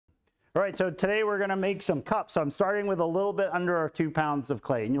All right, so today we're gonna make some cups. So I'm starting with a little bit under 2 pounds of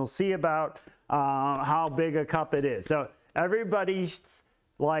clay, and you'll see about how big a cup it is. So everybody's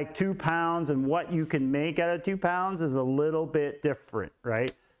like 2 pounds, and what you can make out of 2 pounds is a little bit different,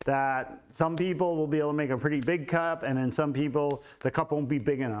 right? That some people will be able to make a pretty big cup, and then some people, the cup won't be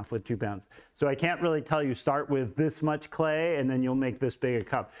big enough with 2 pounds. So I can't really tell you start with this much clay and then you'll make this big a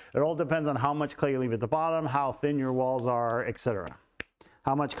cup. It all depends on how much clay you leave at the bottom, how thin your walls are, etc.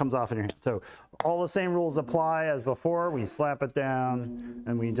 How much comes off in your hand. So all the same rules apply as before. We slap it down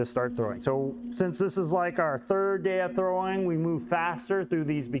and we just start throwing. So since this is like our 3rd day of throwing, we move faster through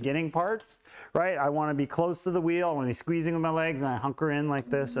these beginning parts, right? I want to be close to the wheel. I want to be squeezing with my legs, and I hunker in like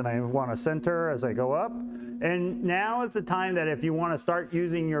this, and I want to center as I go up. And now is the time that if you want to start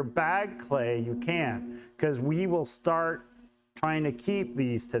using your bag clay, you can, because we will start trying to keep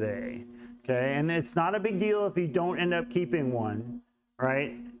these today, okay? And it's not a big deal if you don't end up keeping one,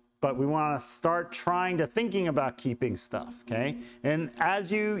 right? But we want to start thinking about keeping stuff, okay? And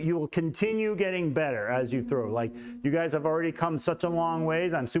as you will continue getting better as you throw. Like, you guys have already come such a long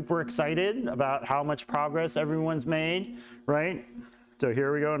ways. I'm super excited about how much progress everyone's made, right? So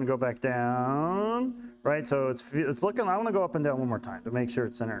here we go, and go back down, right? So it's looking, I want to go up and down one more time to make sure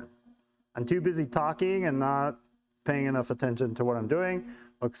it's centered. I'm too busy talking and not paying enough attention to what I'm doing.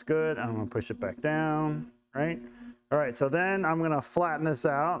 Looks good. I'm going to push it back down, right? All right, so then I'm gonna flatten this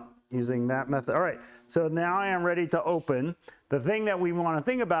out using that method. All right, so now I am ready to open. The thing that we wanna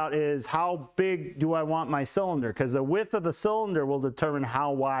think about is how big do I want my cylinder? Because the width of the cylinder will determine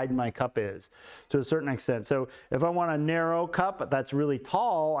how wide my cup is to a certain extent. So if I want a narrow cup that's really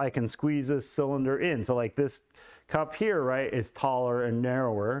tall, I can squeeze this cylinder in. So like this cup here, right, is taller and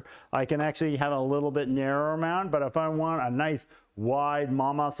narrower. I can actually have a little bit narrower mound, but if I want a nice wide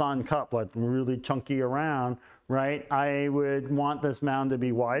mama-san cup, like really chunky around, right, I would want this mound to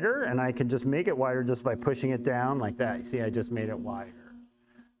be wider, and I can just make it wider just by pushing it down like that. You see, I just made it wider.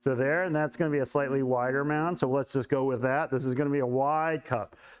 So there, and that's going to be a slightly wider mound, so let's just go with that. This is going to be a wide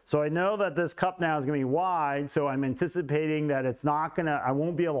cup. So I know that this cup now is going to be wide, so I'm anticipating that it's not going to, I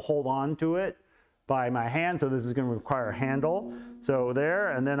won't be able to hold on to it by my hand, so this is going to require a handle. So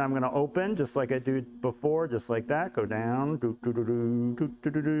there, and then I'm going to open just like I did before, just like that. Go down.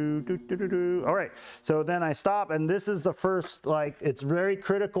 All right, so then I stop, and this is the first, like, it's very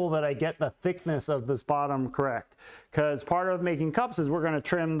critical that I get the thickness of this bottom correct, because part of making cups is we're going to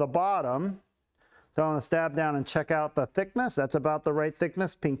trim the bottom. So I'm going to stab down and check out the thickness. That's about the right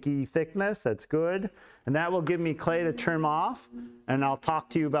thickness, pinky thickness. That's good. And that will give me clay to trim off, and I'll talk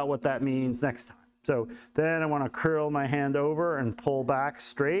to you about what that means next time. So then I want to curl my hand over and pull back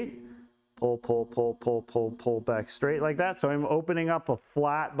straight. Pull, pull, pull, pull, pull, pull back straight like that. So I'm opening up a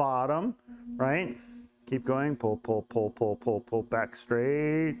flat bottom, right? Keep going. Pull, pull, pull, pull, pull, pull back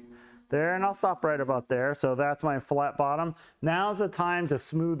straight. There, and I'll stop right about there. So that's my flat bottom. Now's the time to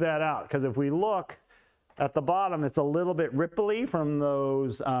smooth that out, because if we look at the bottom, it's a little bit ripply from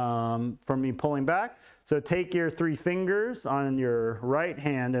those, from me pulling back. So take your 3 fingers on your right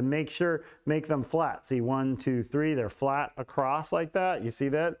hand and make them flat. See, 1, 2, 3, they're flat across like that. You see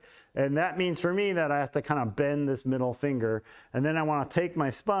that? And that means for me that I have to kind of bend this middle finger. And then I want to take my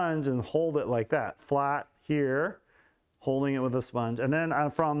sponge and hold it like that, flat here, holding it with a sponge. And then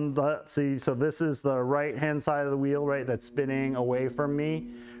from the, see, so this is the right hand side of the wheel, right, that's spinning away from me,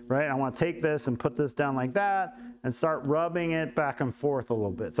 right? I want to take this and put this down like that and start rubbing it back and forth a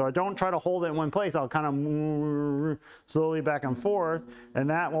little bit. So I don't try to hold it in one place. I'll kind of move slowly back and forth, and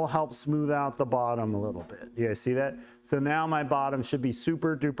that will help smooth out the bottom a little bit. You guys see that? So now my bottom should be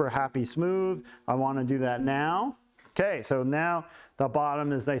super duper happy smooth. I want to do that now. Okay, so now the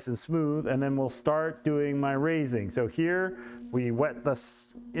bottom is nice and smooth, and then we'll start doing my raising. So here we wet the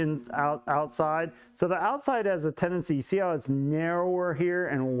outside. So the outside has a tendency, you see how it's narrower here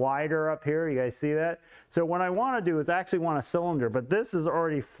and wider up here? You guys see that? So what I want to do is actually want a cylinder, but this is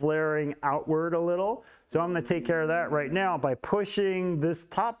already flaring outward a little. So I'm going to take care of that right now by pushing this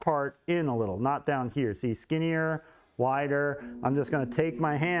top part in a little, not down here. See, skinnier, wider. I'm just going to take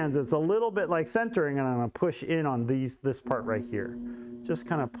my hands, it's a little bit like centering, and I'm going to push in on this part right here. Just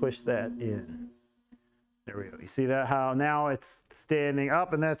kind of push that in. There we go. You see that, how now it's standing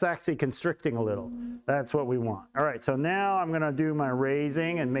up, and that's actually constricting a little. That's what we want. All right, so now I'm going to do my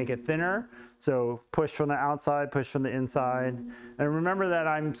raising and make it thinner. So push from the outside, push from the inside. And remember that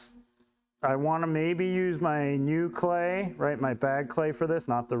I want to maybe use my new clay, right, my bag clay for this,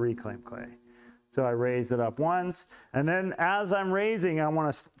 not the reclaimed clay. So I raise it up once, and then as I'm raising, I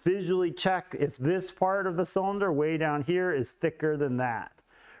want to visually check if this part of the cylinder way down here is thicker than that,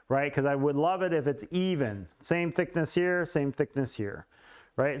 right? Because I would love it if it's even. Same thickness here,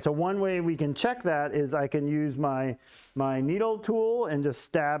 right? So one way we can check that is I can use my needle tool and just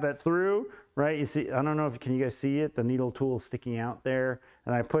stab it through, right? You see, I don't know if can you guys see it? The needle tool is sticking out there,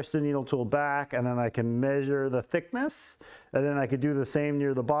 and I push the needle tool back, and then I can measure the thickness, and then I could do the same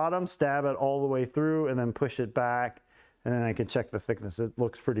near the bottom, stab it all the way through, and then push it back, and then I can check the thickness. It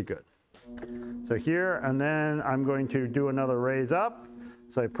looks pretty good. So here, and then I'm going to do another raise up.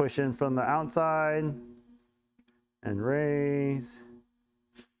 So I push in from the outside and raise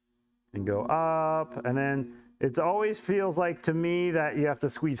and go up, and then it always feels like to me that you have to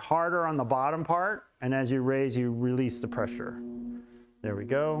squeeze harder on the bottom part, and as you raise, you release the pressure. There we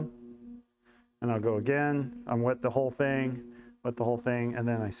go. And I'll go again. I'm wet the whole thing, and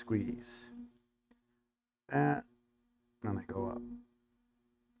then I squeeze. That, and I go up.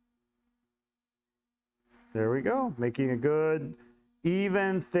 There we go, making a good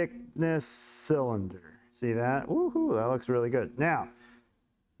even thickness cylinder. See that? Woohoo, that looks really good. Now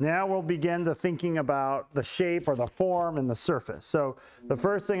we'll begin to thinking about the shape or the form and the surface. So the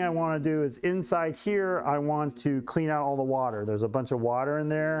first thing I want to do is inside here, I want to clean out all the water. There's a bunch of water in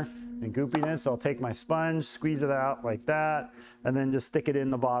there and goopiness. So I'll take my sponge, squeeze it out like that, and then just stick it in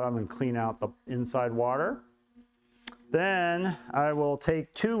the bottom and clean out the inside water. Then I will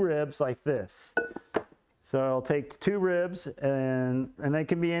take 2 ribs like this. So I'll take 2 ribs, and they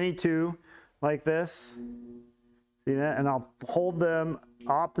can be any 2 like this. See that? And I'll hold them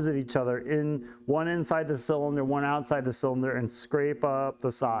opposite each other, one inside the cylinder, one outside the cylinder, and scrape up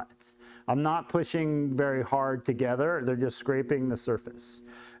the sides. I'm not pushing very hard together. They're just scraping the surface.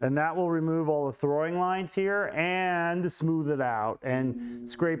 And that will remove all the throwing lines here and smooth it out and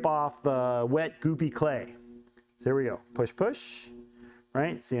scrape off the wet, goopy clay. So here we go. Push, push.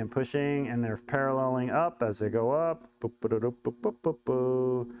 Right? See, I'm pushing, and they're paralleling up as they go up.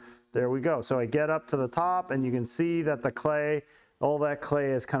 There we go. So I get up to the top, and you can see that the clay, all that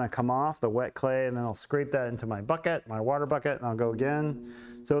clay has kind of come off, the wet clay, and then I'll scrape that into my bucket, my water bucket, and I'll go again.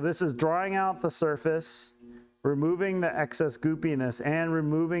 So this is drying out the surface, removing the excess goopiness, and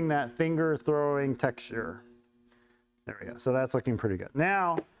removing that finger throwing texture. There we go. So that's looking pretty good.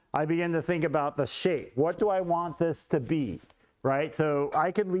 Now I begin to think about the shape. What do I want this to be? Right, so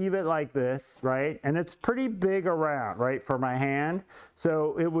I could leave it like this, right? And it's pretty big around, right, for my hand.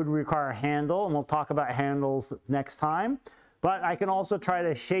 So it would require a handle, and we'll talk about handles next time. But I can also try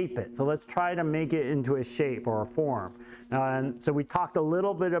to shape it. So let's try to make it into a shape or a form. And so we talked a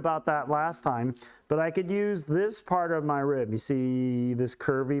little bit about that last time, but I could use this part of my rib. You see this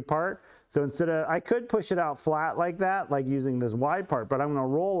curvy part? So instead of, I could push it out flat like that, like using this wide part, but I'm gonna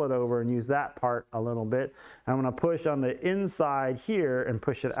roll it over and use that part a little bit. I'm gonna push on the inside here and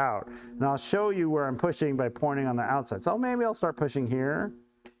push it out. And I'll show you where I'm pushing by pointing on the outside. So maybe I'll start pushing here,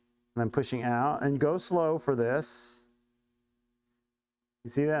 and then pushing out, and go slow for this. You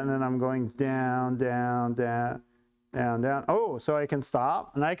see that? And then I'm going down, down, down, down, down. Oh, so I can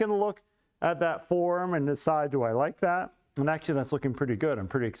stop, and I can look at that form and decide, do I like that? And actually that's looking pretty good. I'm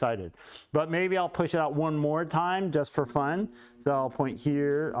pretty excited. But maybe I'll push it out one more time just for fun. So I'll point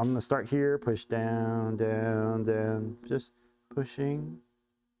here. I'm gonna start here, push down, down, down, just pushing.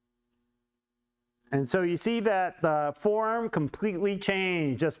 And so you see that the form completely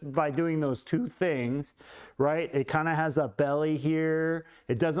changed just by doing those 2 things, right? It kind of has a belly here.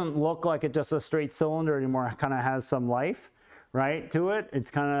 It doesn't look like it's just a straight cylinder anymore. It kind of has some life, right, to it.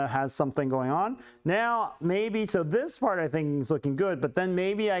 It kind of has something going on. Now, maybe, so this part I think is looking good, but then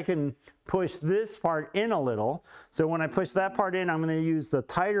maybe I can push this part in a little. So when I push that part in, I'm going to use the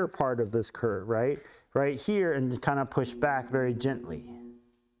tighter part of this curve, right here, and kind of push back very gently.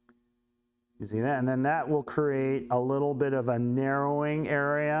 You see that? And then that will create a little bit of a narrowing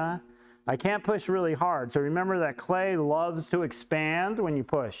area. I can't push really hard. So remember that clay loves to expand when you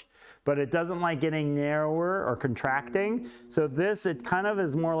push, but it doesn't like getting narrower or contracting. So this, it kind of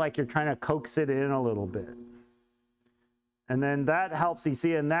is more like you're trying to coax it in a little bit. And then that helps, you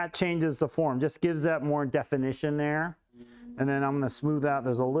see, and that changes the form, just gives that more definition there. And then I'm gonna smooth out,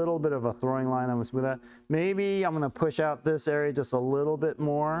 there's a little bit of a throwing line, I'm gonna smooth out. Maybe I'm gonna push out this area just a little bit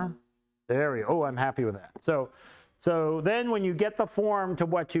more. There we go, oh, I'm happy with that. So then when you get the form to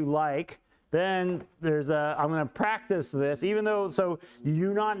what you like, then there's I'm going to practice this, even though, so you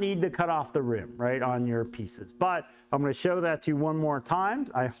do not need to cut off the rim, right, on your pieces. But I'm going to show that to you one more time.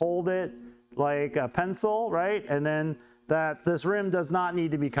 I hold it like a pencil, right, and then this rim does not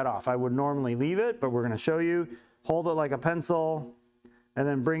need to be cut off. I would normally leave it, but we're going to show you. Hold it like a pencil, and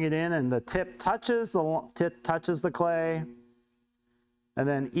then bring it in, and the tip touches the clay. And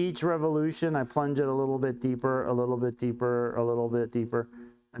then each revolution, I plunge it a little bit deeper, a little bit deeper, a little bit deeper.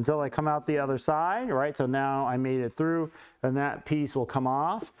 until I come out the other side, right? So now I made it through, and that piece will come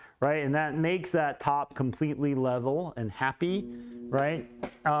off, right? And that makes that top completely level and happy, right?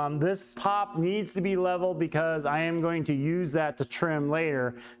 This top needs to be level because I am going to use that to trim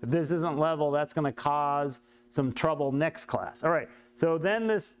later. If this isn't level, that's going to cause some trouble next class. All right, so then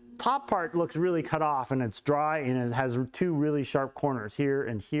this top part looks really cut off, and it's dry, and it has two really sharp corners here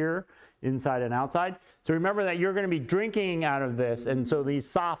and here, inside and outside. So remember that you're going to be drinking out of this, and so these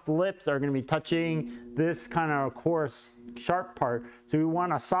soft lips are going to be touching this kind of coarse sharp part. So we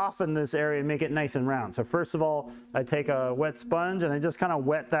want to soften this area and make it nice and round. So first of all, I take a wet sponge and I just kind of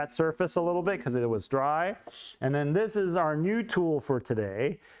wet that surface a little bit because it was dry. And then this is our new tool for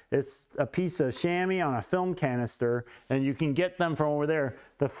today. It's a piece of chamois on a film canister, and you can get them from over there.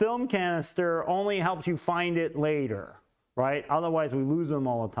 The film canister only helps you find it later, right? Otherwise we lose them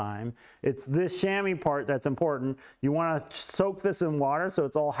all the time. It's this chamois part that's important. You want to soak this in water so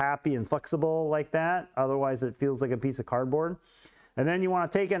it's all happy and flexible like that. Otherwise it feels like a piece of cardboard. And then you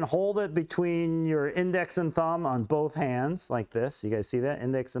want to take and hold it between your index and thumb on both hands like this. You guys see that?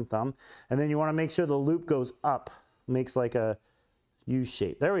 Index and thumb. And then you want to make sure the loop goes up. Makes like a U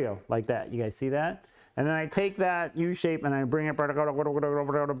shape. There we go, like that. You guys see that? And then I take that U shape and I bring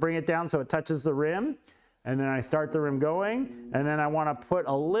it down so it touches the rim. And then I start the rim going, and then I want to put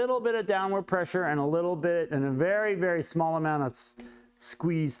a little bit of downward pressure and a little bit, and a very, very small amount of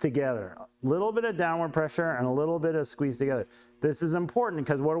squeeze together. A little bit of downward pressure and a little bit of squeeze together. This is important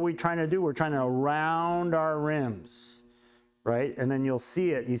because what are we trying to do? We're trying to round our rims, right? And then you'll see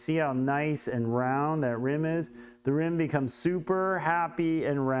it. You see how nice and round that rim is? The rim becomes super happy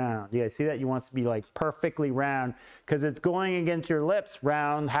and round. You guys see that? You want it to be like perfectly round because it's going against your lips.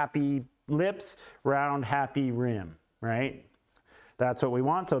 Round, happy lips, round, happy rim, right? That's what we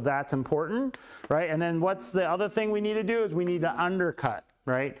want, so that's important, right? And then what's the other thing we need to do is we need to undercut,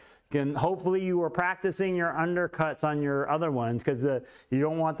 right? Again, hopefully you are practicing your undercuts on your other ones because you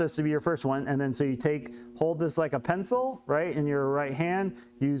don't want this to be your first one. And then so you hold this like a pencil, right, in your right hand,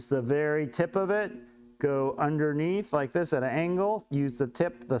 use the very tip of it, go underneath like this at an angle, use the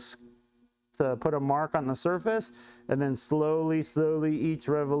tip, to put a mark on the surface, and then slowly, slowly each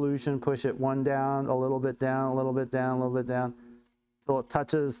revolution push it one down, a little bit down, a little bit down, a little bit down, until it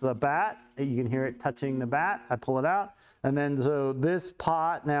touches the bat. You can hear it touching the bat. I pull it out, and then so this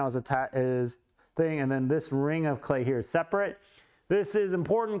pot now is thing, and then this ring of clay here is separate. This is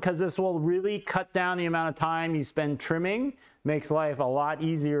important because this will really cut down the amount of time you spend trimming, makes life a lot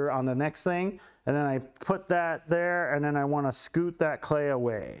easier on the next thing. And then I put that there, and then I want to scoot that clay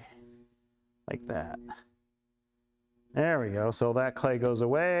away. Like that. There we go. So that clay goes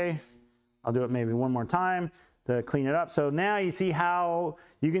away. I'll do it maybe one more time to clean it up. So now you see how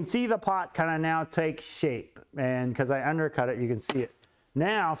you can see the pot kind of now take shape, and because I undercut it, you can see it.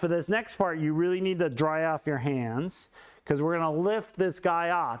 Now for this next part, you really need to dry off your hands because we're going to lift this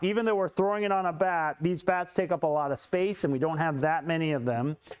guy off. Even though we're throwing it on a bat, these bats take up a lot of space and we don't have that many of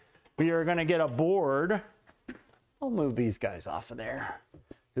them. We are going to get a board. I'll move these guys off of there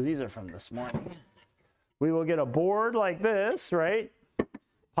because these are from this morning. We will get a board like this, right?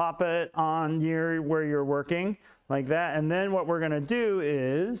 Pop it on where you're working like that. And then what we're going to do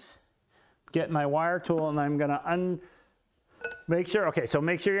is get my wire tool, and I'm going to make sure, okay, so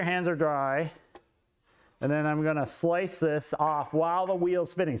make sure your hands are dry. And then I'm going to slice this off while the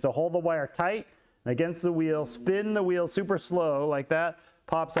wheel's spinning. So hold the wire tight against the wheel, spin the wheel super slow like that.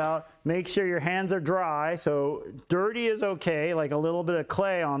 Pops out. Make sure your hands are dry. So dirty is okay, like a little bit of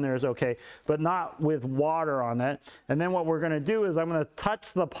clay on there is okay, but not with water on it. And then what we're going to do is I'm going to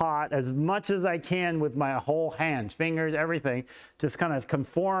touch the pot as much as I can with my whole hand, fingers, everything, just kind of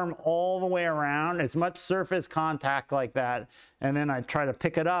conform all the way around, as much surface contact like that. And then I try to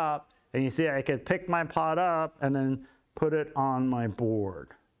pick it up, and you see I could pick my pot up and then put it on my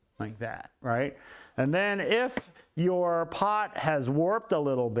board like that, right? And then if your pot has warped a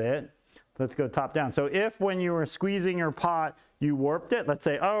little bit, let's go top down. So if when you were squeezing your pot, you warped it, let's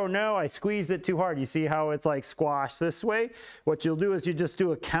say, oh no, I squeezed it too hard. You see how it's like squashed this way? What you'll do is you just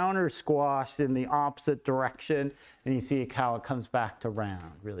do a counter squash in the opposite direction, and you see how it comes back to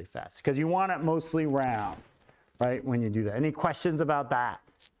round really fast. Because you want it mostly round, right, when you do that. Any questions about that?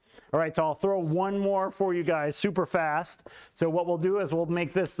 All right, so I'll throw one more for you guys super fast. So what we'll do is we'll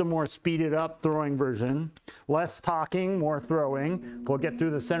make this the more speeded up throwing version. Less talking, more throwing. We'll get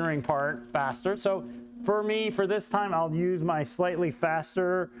through the centering part faster. So for me, for this time, I'll use my slightly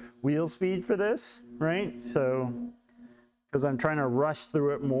faster wheel speed for this, right? So because I'm trying to rush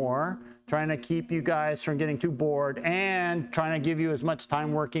through it more, trying to keep you guys from getting too bored and trying to give you as much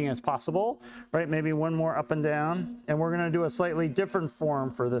time working as possible, right? Maybe one more up and down, and we're going to do a slightly different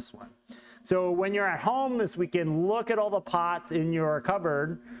form for this one. So when you're at home this weekend, look at all the pots in your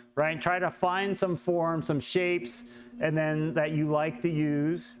cupboard, right? Try to find some forms, some shapes, and then that you like to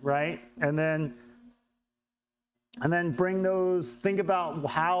use, right? And then bring those, think about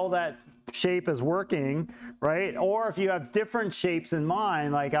how that shape is working, right? Or if you have different shapes in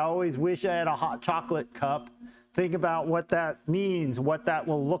mind, like I always wish I had a hot chocolate cup, think about what that means, what that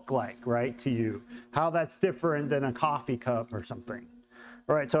will look like, right, to you, how that's different than a coffee cup or something.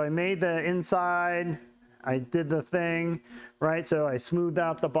 All right, so I made the inside, I did the thing, right? So I smoothed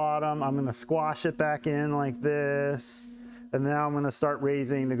out the bottom. I'm gonna squash it back in like this. And now I'm gonna start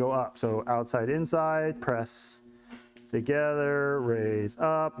raising to go up. So outside, inside, press together, raise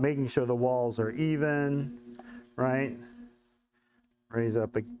up, making sure the walls are even, right? Raise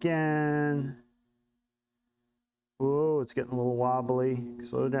up again. Whoa, it's getting a little wobbly.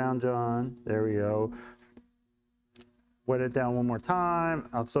 Slow down, John. There we go. Wet it down one more time.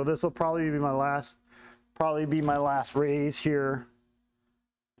 So this will probably be my last raise here.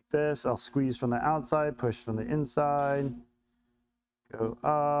 Like this, I'll squeeze from the outside, push from the inside, go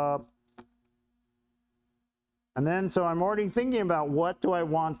up. And then, so I'm already thinking about what do I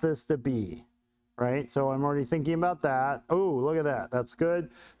want this to be, right? So I'm already thinking about that. Oh, look at that, that's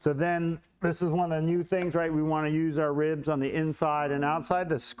good. So then this is one of the new things, right? We want to use our ribs on the inside and outside,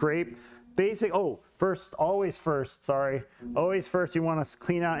 the scrape. Always first, you want to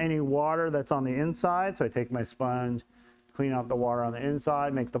clean out any water that's on the inside. So I take my sponge, clean out the water on the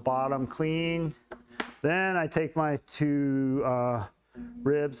inside, make the bottom clean. Then I take my two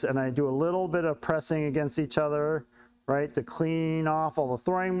ribs and I do a little bit of pressing against each other, right, to clean off all the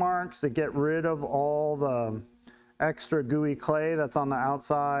throwing marks, to get rid of all the extra gooey clay that's on the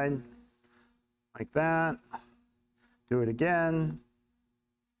outside, like that. Do it again.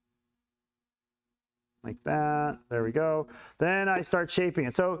 Like that, there we go. Then I start shaping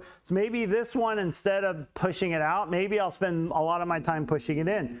it. So maybe this one, instead of pushing it out, maybe I'll spend a lot of my time pushing it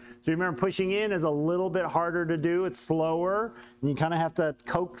in. So remember, pushing in is a little bit harder to do. It's slower, and you kind of have to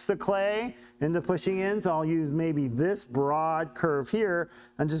coax the clay into pushing in. So I'll use maybe this broad curve here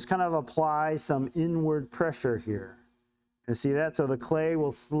and just kind of apply some inward pressure here. You see that? So the clay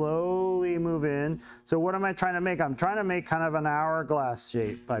will slowly move in. So what am I trying to make? I'm trying to make kind of an hourglass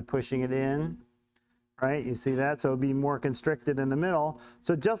shape by pushing it in. Right, you see that? So it'll be more constricted in the middle.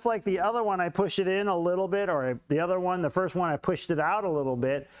 So just like the other one, I push it in a little bit, or the other one, the first one, I pushed it out a little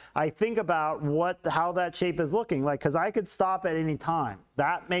bit. I think about how that shape is looking like, because I could stop at any time.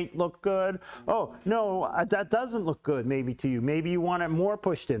 That may look good. Oh, no, that doesn't look good maybe to you. Maybe you want it more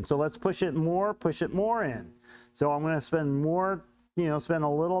pushed in. So let's push it more in. So I'm going to spend more, spend a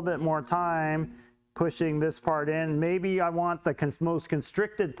little bit more time pushing this part in. Maybe I want the most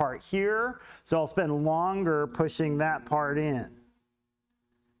constricted part here, so I'll spend longer pushing that part in.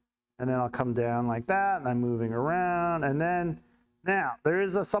 And then I'll come down like that, and I'm moving around. And then, now, there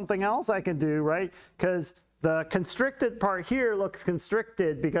is something else I can do, right? Because the constricted part here looks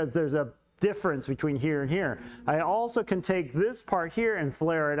constricted because there's a difference between here and here. I also can take this part here and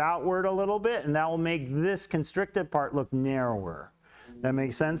flare it outward a little bit, and that will make this constricted part look narrower. That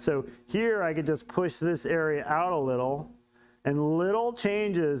makes sense? So here I could just push this area out a little, and little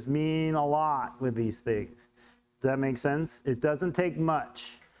changes mean a lot with these things. Does that make sense? It doesn't take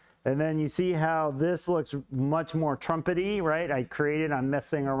much. And then you see how this looks much more trumpety, right? I'm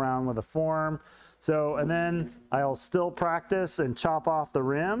messing around with the form. So, and then I'll still practice and chop off the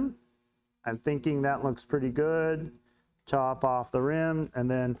rim. I'm thinking that looks pretty good. Chop off the rim, and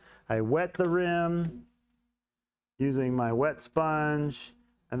then I wet the rim using my wet sponge,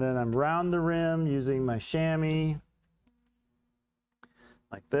 and then I'm round the rim using my chamois,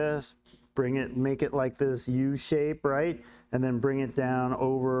 like this. Make it like this U shape, right? And then bring it down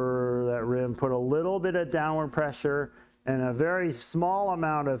over that rim. Put a little bit of downward pressure and a very small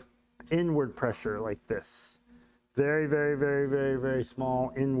amount of inward pressure, like this. Very, very, very, very, very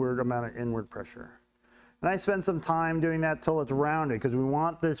small amount of inward pressure. And I spend some time doing that till it's rounded, because we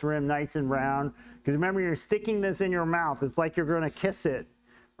want this rim nice and round. Because remember, you're sticking this in your mouth. It's like you're going to kiss it,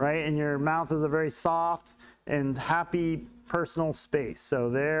 right? And your mouth is a very soft and happy personal space. So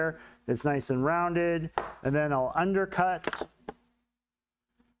there, it's nice and rounded. And then I'll undercut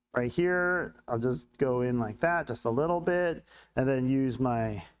right here. I'll just go in like that, just a little bit, and then use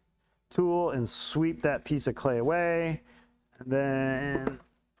my tool and sweep that piece of clay away. And then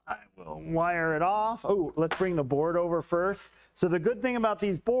I will wire it off. Oh, let's bring the board over first. So the good thing about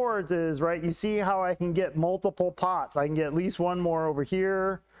these boards is, right, you see how I can get multiple pots. I can get at least one more over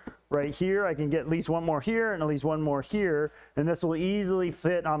here, right here. I can get at least one more here and at least one more here. And this will easily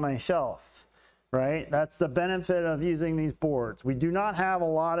fit on my shelf, right? That's the benefit of using these boards. We do not have a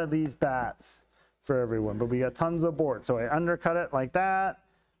lot of these bats for everyone, but we got tons of boards. So I undercut it like that,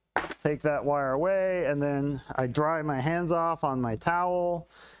 take that wire away, and then I dry my hands off on my towel.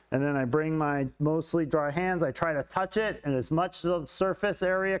 And then I bring my mostly dry hands, I try to touch it and as much of the surface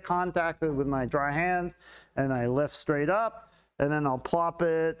area contacted with my dry hands, and I lift straight up, and then I'll plop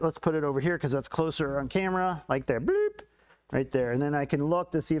it, let's put it over here because that's closer on camera, like there, bloop, right there. And then I can look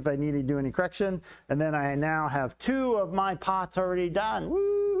to see if I need to do any correction. And then I now have 2 of my pots already done.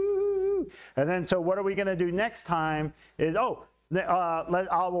 Woo! And then, so what are we gonna do next time is,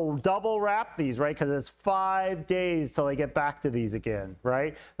 I will double wrap these, right? Because it's 5 days till I get back to these again,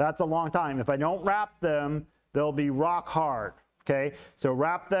 right? That's a long time. If I don't wrap them, they'll be rock hard, okay? So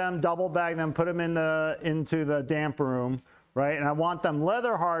wrap them, double bag them, put them into the damp room, right? And I want them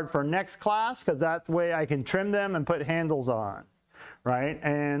leather hard for next class because that way I can trim them and put handles on, right?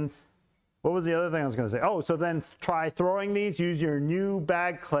 And what was the other thing I was going to say? Oh, so then try throwing these. Use your new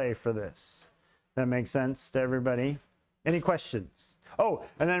bag clay for this. That makes sense to everybody? Any questions? Oh,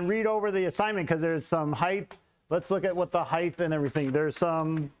 and then read over the assignment because there's some height. Let's look at what the height and everything. There's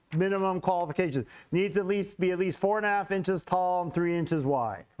some minimum qualifications. Needs at least be at least 4.5 inches tall and 3 inches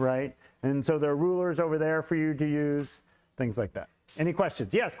wide, right? And so there are rulers over there for you to use, things like that. Any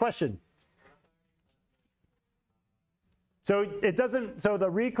questions? Yes, question. So it doesn't, so the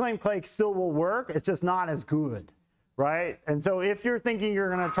reclaimed clay still will work. It's just not as good, right? And so if you're thinking you're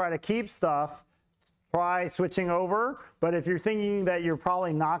going to try to keep stuff, try switching over. But if you're thinking that you're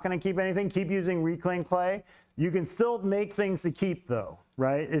probably not going to keep anything, keep using reclaimed clay. You can still make things to keep though,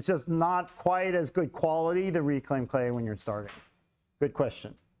 right? It's just not quite as good quality, the reclaimed clay, when you're starting. Good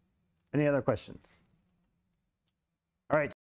question. Any other questions? All right.